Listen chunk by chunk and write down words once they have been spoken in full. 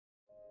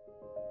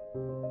I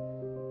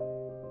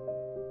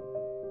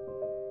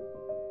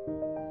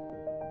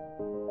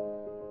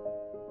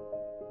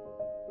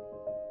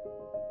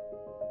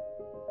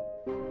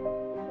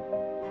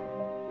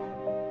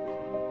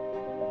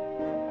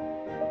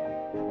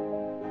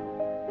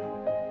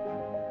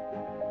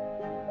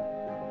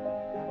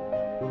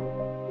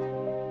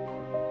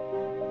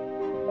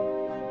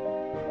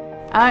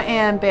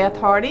am Beth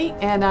Hardy,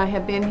 and I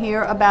have been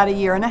here about 1.5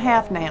 years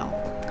now.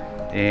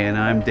 And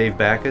I'm Dave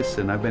Backus,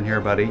 and I've been here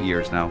about 8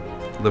 years now,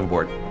 live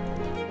aboard.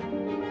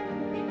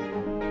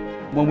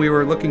 When we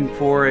were looking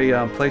for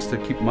a place to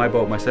keep my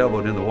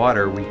sailboat in the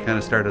water, we kind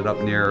of started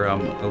up near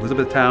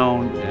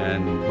Elizabethtown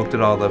and looked at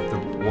all the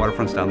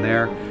waterfronts down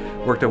there,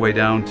 worked our way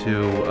down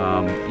to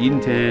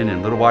Edenton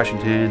and Little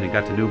Washington, and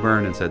got to New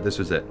Bern and said, this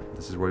is it.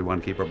 This is where we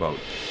want to keep our boat.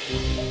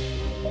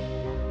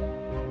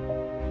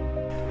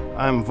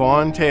 I'm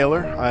Vaughn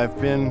Taylor. I've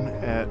been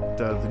at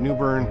the New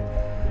Bern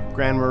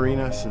Grand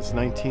Marina since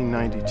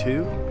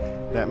 1992.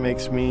 That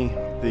makes me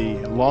the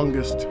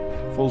longest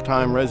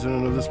full-time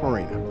resident of this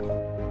marina.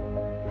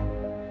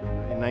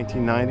 In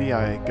 1990,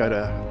 I got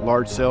a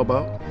large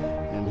sailboat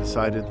and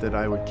decided that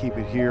I would keep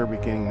it here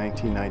beginning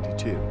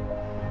 1992.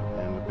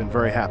 And I've been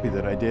very happy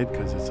that I did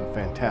because it's a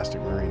fantastic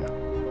marina.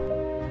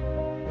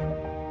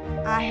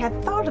 I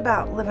had thought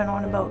about living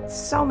on a boat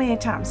so many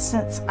times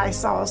since I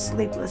saw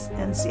Sleepless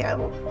in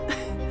Seattle.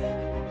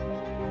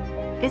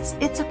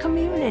 It's a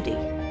community.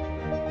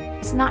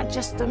 It's not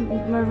just a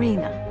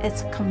marina,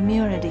 it's a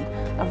community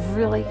of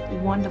really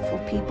wonderful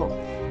people.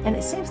 And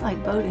it seems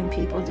like boating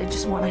people, they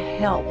just want to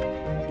help.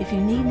 If you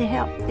need any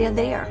help, they're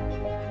there.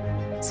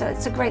 So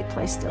it's a great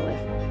place to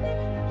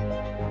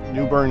live.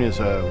 New Bern is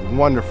a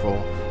wonderful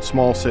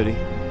small city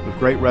with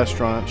great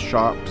restaurants,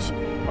 shops,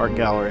 art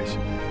galleries.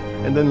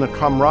 And then the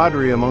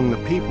camaraderie among the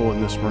people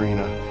in this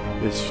marina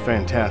is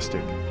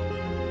fantastic.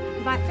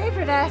 My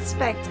favorite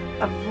aspect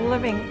of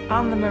living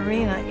on the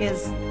marina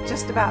is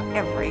just about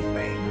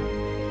everything.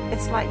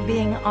 It's like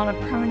being on a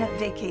permanent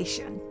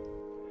vacation.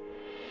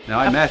 Now,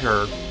 I met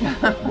her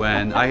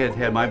when I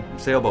had my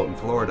sailboat in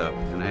Florida,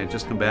 and I had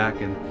just come back,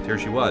 and here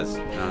she was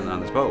on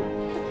this boat.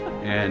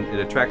 And it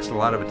attracts a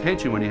lot of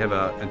attention when you have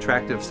an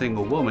attractive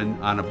single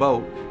woman on a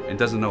boat and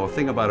doesn't know a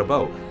thing about a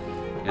boat.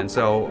 And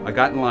so I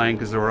got in line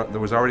because there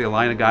was already a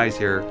line of guys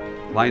here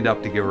lined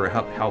up to give her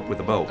help with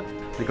the boat.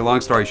 Make a long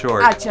story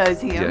short, I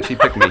chose him. Yeah, she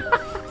picked me.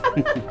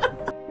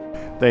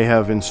 They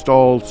have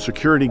installed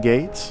security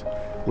gates,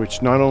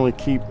 which not only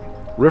keep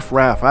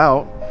riffraff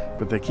out,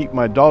 but they keep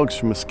my dogs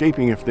from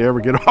escaping if they ever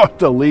get off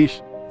the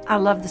leash. I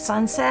love the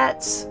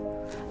sunsets.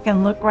 I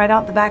can look right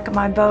out the back of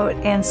my boat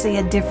and see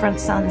a different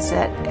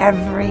sunset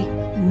every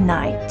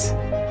night.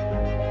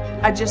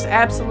 I just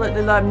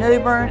absolutely love New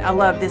Bern. I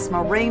love this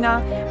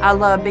marina. I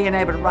love being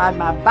able to ride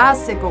my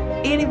bicycle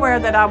anywhere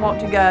that I want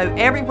to go,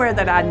 everywhere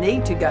that I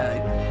need to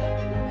go.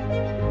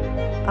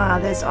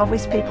 There's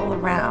always people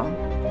around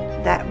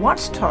that want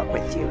to talk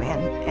with you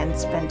and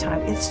spend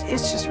time. It's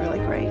just really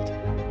great.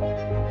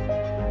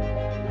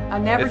 I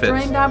never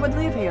dreamed I would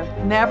live here.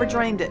 Never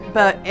dreamed it.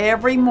 But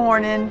every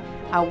morning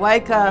I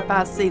wake up,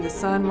 I see the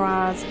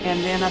sunrise,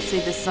 and then I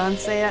see the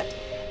sunset.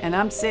 And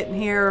I'm sitting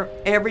here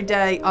every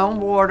day on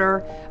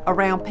water,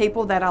 around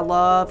people that I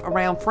love,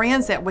 around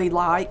friends that we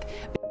like.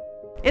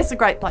 It's a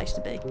great place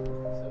to be.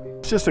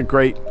 It's just a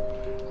great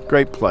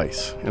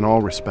place in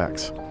all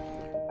respects.